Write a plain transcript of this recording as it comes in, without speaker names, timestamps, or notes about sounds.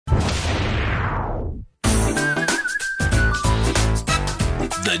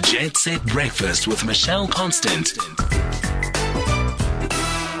Jet Set Breakfast with Michelle Constant.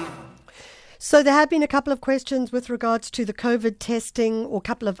 So there have been a couple of questions with regards to the COVID testing, or a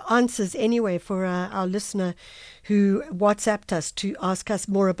couple of answers anyway, for our listener who WhatsApped us to ask us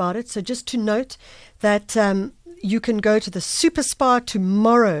more about it. So just to note that you can go to the Super Spa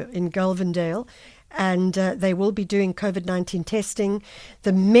tomorrow in Galvindale, and they will be doing COVID-19 testing.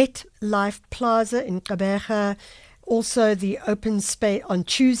 The Met Life Plaza in Gqeberha, also the open space on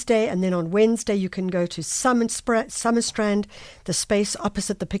Tuesday, and then on Wednesday you can go to Summerstrand, the space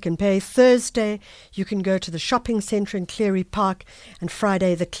opposite the Pick and Pay. Thursday you can go to the shopping centre in Cleary Park, and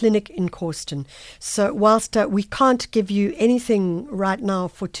Friday the clinic in Causton. So whilst we can't give you anything right now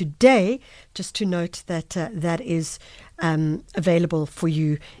for today, just to note that that is available for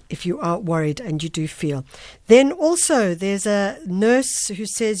you if you are worried and you do feel. Then also there's a nurse who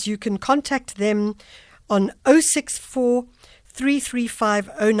says you can contact them on 064 335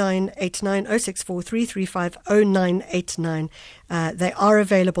 0989, 064 335 0989. They are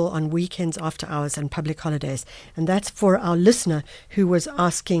available on weekends, after hours and public holidays. And that's for our listener who was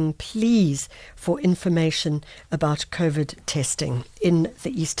asking, please, for information about COVID testing in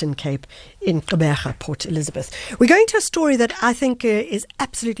the Eastern Cape, in Gqeberha, Port Elizabeth. We're going to a story that I think is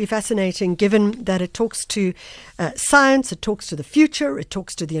absolutely fascinating, given that it talks to science, it talks to the future, it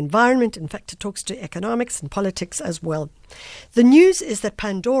talks to the environment. In fact, it talks to economics and politics as well. The news is that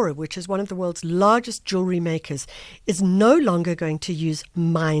Pandora, which is one of the world's largest jewelry makers, is no longer going to use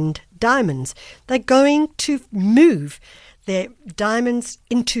mined diamonds. They're going to move their diamonds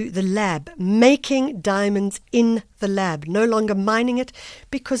into the lab, making diamonds in the lab, no longer mining it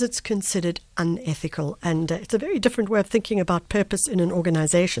because it's considered unethical. And it's a very different way of thinking about purpose in an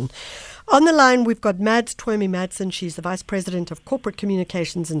organization. On the line, we've got TWOMEY-MADSEN. She's the Vice President of Corporate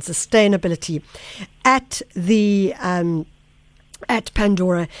Communications and Sustainability at the at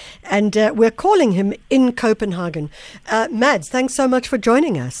Pandora, and we're calling him in Copenhagen. Mads, thanks so much for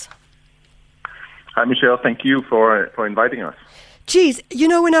joining us. Hi, Michelle. Thank you for inviting us. Geez, you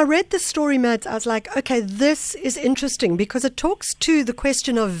know, when I read the story, Mads, I was like, okay, this is interesting because it talks to the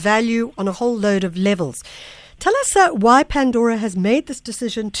question of value on a whole load of levels. Tell us why Pandora has made this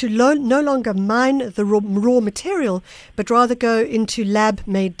decision to no longer mine the raw material, but rather go into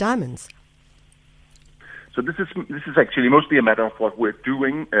lab-made diamonds. So this is actually mostly a matter of what we're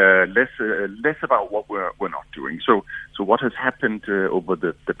doing, less about what we're not doing. So what has happened over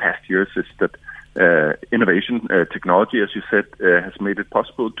the past years is that innovation, technology, as you said, has made it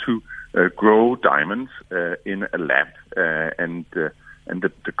possible to grow diamonds in a lab, and the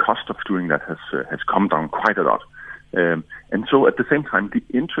cost of doing that has come down quite a lot. And so at the same time, the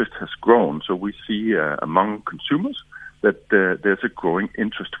interest has grown. So we see among consumers that there's a growing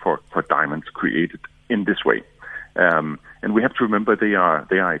interest for diamonds created in this way. And we have to remember they are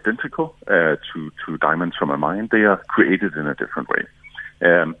identical to diamonds from a mine. They are created in a different way.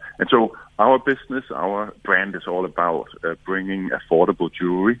 And so our business, our brand is all about bringing affordable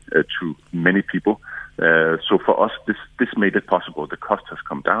jewelry to many people. So for us, this made it possible. The cost has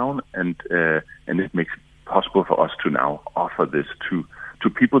come down, and it makes it possible for us to now offer this to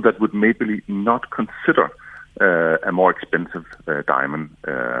people that would maybe not consider a more expensive diamond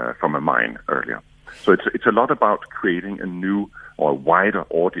from a mine earlier. So it's a lot about creating a new or wider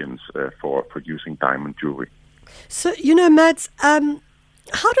audience for using diamond jewelry. So, you know, Mads,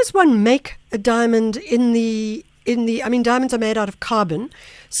 how does one make a diamond in the? I mean, diamonds are made out of carbon.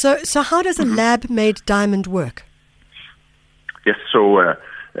 So how does a lab-made diamond work? Yes. So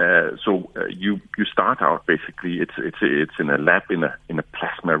you start out basically. It's in a lab in a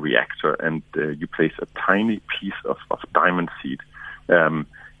plasma reactor, and you place a tiny piece of diamond seed, and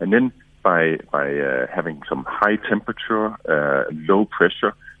then by having some high temperature, low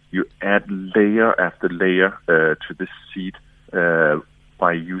pressure, you add layer after layer to this seed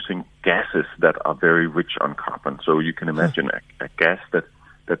by using gases that are very rich on carbon. So you can imagine a gas that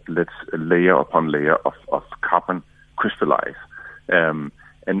lets a layer upon layer of carbon crystallize. And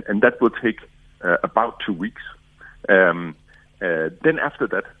that will take about 2 weeks. Then after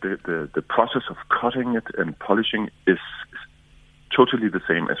that, the process of cutting it and polishing is totally the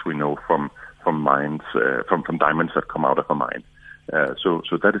same as we know from mines, from diamonds that come out of a mine. So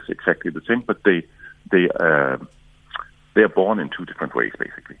that is exactly the same, but they are born in two different ways,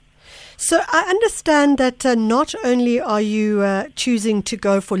 basically. So I understand that not only are you choosing to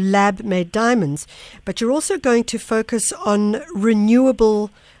go for lab-made diamonds, but you're also going to focus on renewable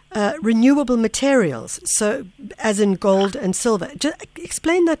materials, so as in gold and silver. Just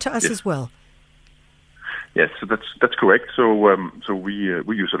explain that to us as well. Yes, so that's correct. So we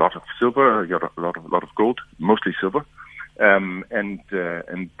use a lot of silver, a lot of gold, mostly silver, And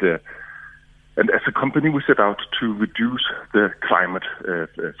as a company, we set out to reduce the climate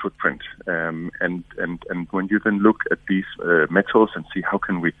footprint. And when you then look at these metals and see how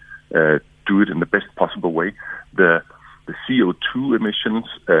can we do it in the best possible way, the CO2 emissions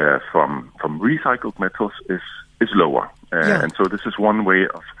from recycled metals is lower. And so this is one way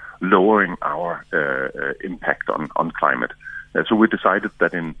of lowering our impact on climate. So we decided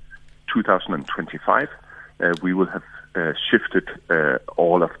that in 2025, we will have shifted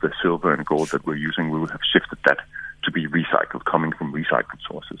all of the silver and gold that we're using. We will have shifted that to be recycled, coming from recycled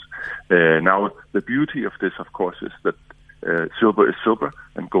sources. Now, the beauty of this, of course, is that silver is silver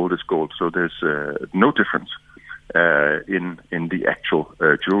and gold is gold. So there's no difference in the actual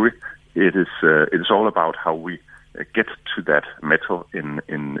jewelry. It is all about how we get to that metal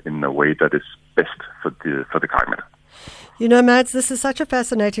in a way that is best for the climate. You know, Mads, this is such a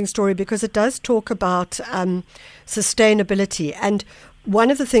fascinating story because it does talk about sustainability. And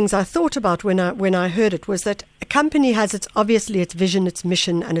one of the things I thought about when I heard it was that a company has its vision, its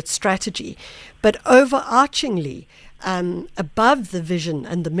mission, and its strategy. But overarchingly, above the vision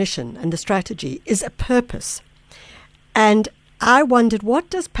and the mission and the strategy is a purpose. And I wondered, what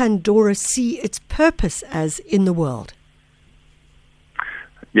does Pandora see its purpose as in the world?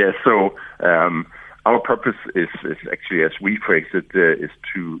 Yeah, so our purpose is actually, as we phrase it, is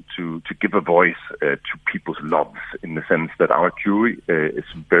to give a voice to people's loves, in the sense that our jewelry is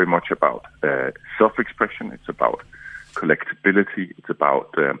very much about self-expression. It's about collectability. It's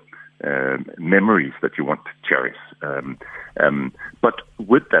about memories that you want to cherish. But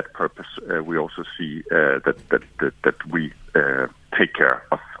with that purpose, we also see that we take care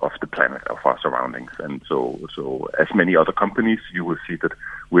of the planet, of our surroundings. And so as many other companies, you will see that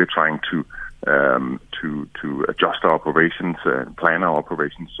we're trying to adjust our operations and plan our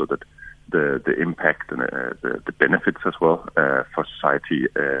operations so that the impact and the benefits as well for society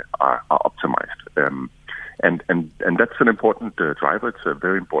are optimized. And that's an important driver. It's a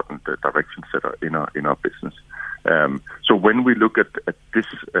very important direction setter in our business. So when we look at this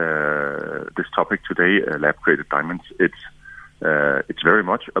topic today, lab-created diamonds, it's very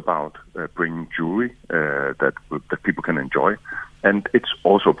much about bringing jewelry that people can enjoy, and it's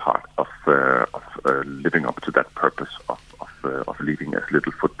also part of living up to that purpose of leaving as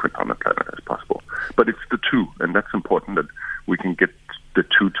little footprint on the planet as possible. But it's the two, and that's important that we can get the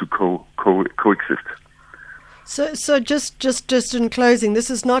two to coexist. So just in closing, this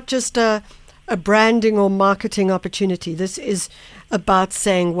is not just a branding or marketing opportunity. This is about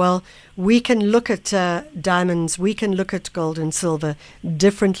saying, well, we can look at diamonds, we can look at gold and silver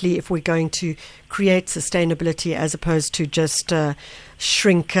differently if we're going to create sustainability as opposed to just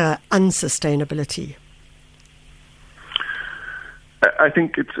shrink unsustainability. I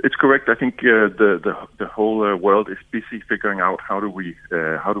think it's correct. I think the whole world is busy figuring out how do we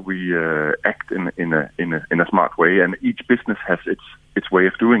act in a smart way, and each business has its way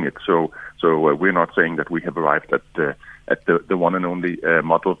of doing it. So we're not saying that we have arrived at the one and only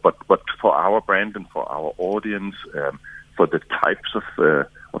model, but for our brand and for our audience, for the types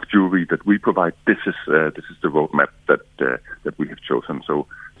of jewelry that we provide, this is the roadmap that we have chosen. So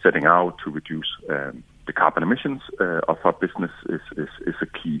setting out to reduce the carbon emissions of our business is a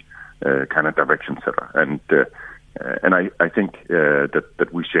key kind of direction setter, and I think that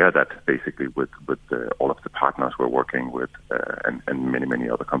we share that basically with all of the partners we're working with and many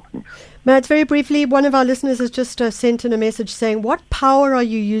other companies. Mads, very briefly, one of our listeners has just sent in a message saying, "What power are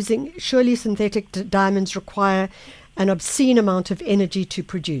you using? Surely synthetic diamonds require an obscene amount of energy to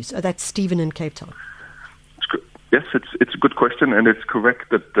produce." That's Stephen in Cape Town. Yes, it's a good question, and it's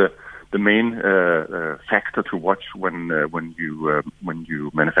correct that the main factor to watch when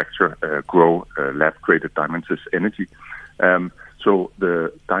you manufacture grow lab-created diamonds is energy. So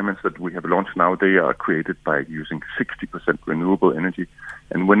the diamonds that we have launched now, they are created by using 60% renewable energy,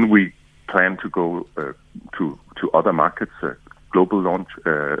 and when we plan to go to other markets, global launch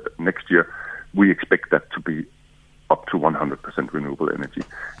next year, we expect that to be up to 100% renewable energy,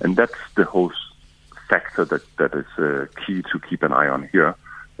 and that's the whole factor that is key to keep an eye on here.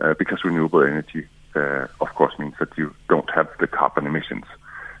 Because renewable energy, of course, means that you don't have the carbon emissions.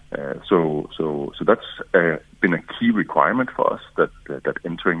 So that's been a key requirement for us that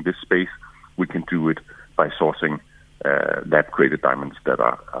entering this space, we can do it by sourcing lab-created diamonds that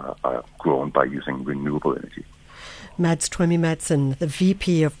are grown by using renewable energy. TWOMEY-MADSEN, the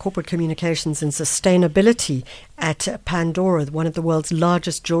VP of Corporate Communications and Sustainability at Pandora, one of the world's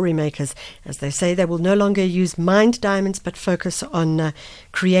largest jewelry makers. As they say, they will no longer use mined diamonds but focus on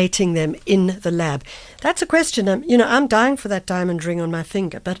creating them in the lab. That's a question. I'm dying for that diamond ring on my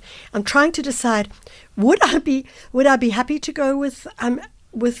finger, but I'm trying to decide, would I be happy to go with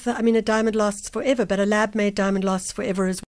a diamond lasts forever, but a lab-made diamond lasts forever as well.